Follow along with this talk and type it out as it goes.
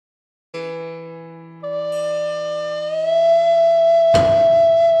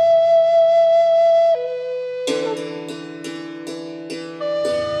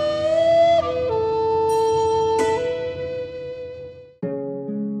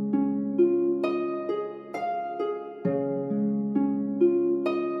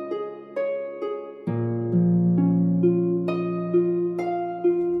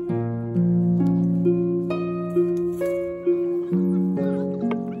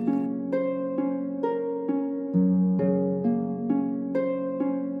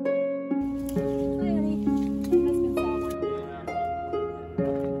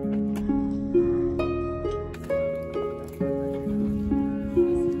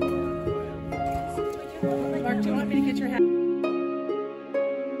to get your hat.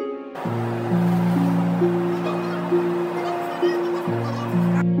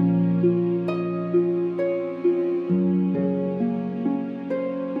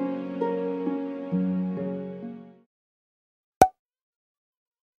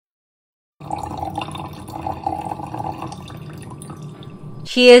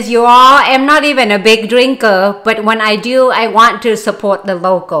 Cheers, you all. I'm not even a big drinker, but when I do, I want to support the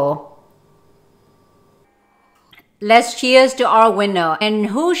local. Let's cheers to our winner. And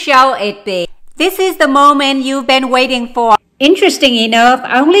who shall it be? This is the moment you've been waiting for. Interesting enough,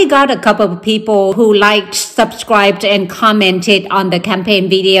 I only got a couple of people who liked, subscribed, and commented on the campaign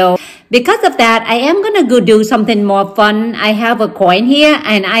video. Because of that, I am gonna go do something more fun. I have a coin here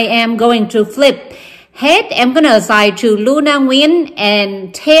and I am going to flip. Head, I'm going to assign to Luna Nguyen,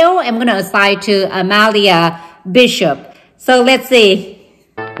 and tail, I'm going to assign to Amalia Bishop. So let's see.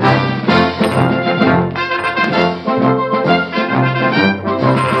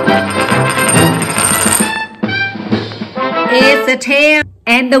 It's a tail.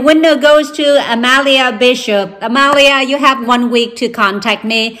 And the winner goes to Amalia Bishop. Amalia, you have 1 week to contact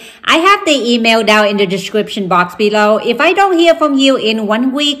me. I have the email down in the description box below. If I don't hear from you in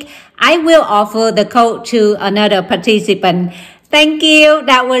 1 week, I will offer the code to another participant. Thank you.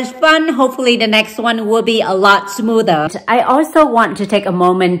 That was fun. Hopefully the next one will be a lot smoother. I also want to take a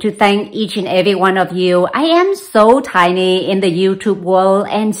moment to thank each and every one of you. I am so tiny in the YouTube world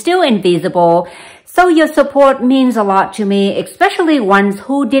and still invisible. So your support means a lot to me, especially ones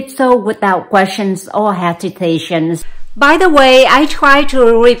who did so without questions or hesitations. By the way, I try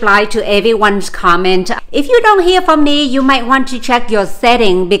to reply to everyone's comment. If you don't hear from me, you might want to check your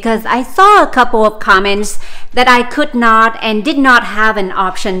setting because I saw a couple of comments that I could not and did not have an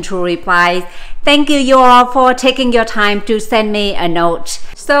option to reply. Thank you all for taking your time to send me a note.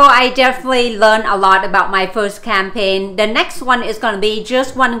 So I definitely learned a lot about my first campaign. The next one is going to be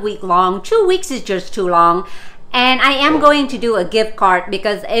just 1 week long. 2 weeks is just too long. And I am going to do a gift card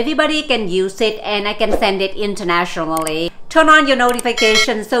because everybody can use it and I can send it internationally. Turn on your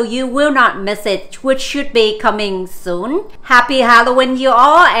notifications so you will not miss it, which should be coming soon. Happy Halloween you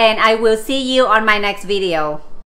all, and I will see you on my next video.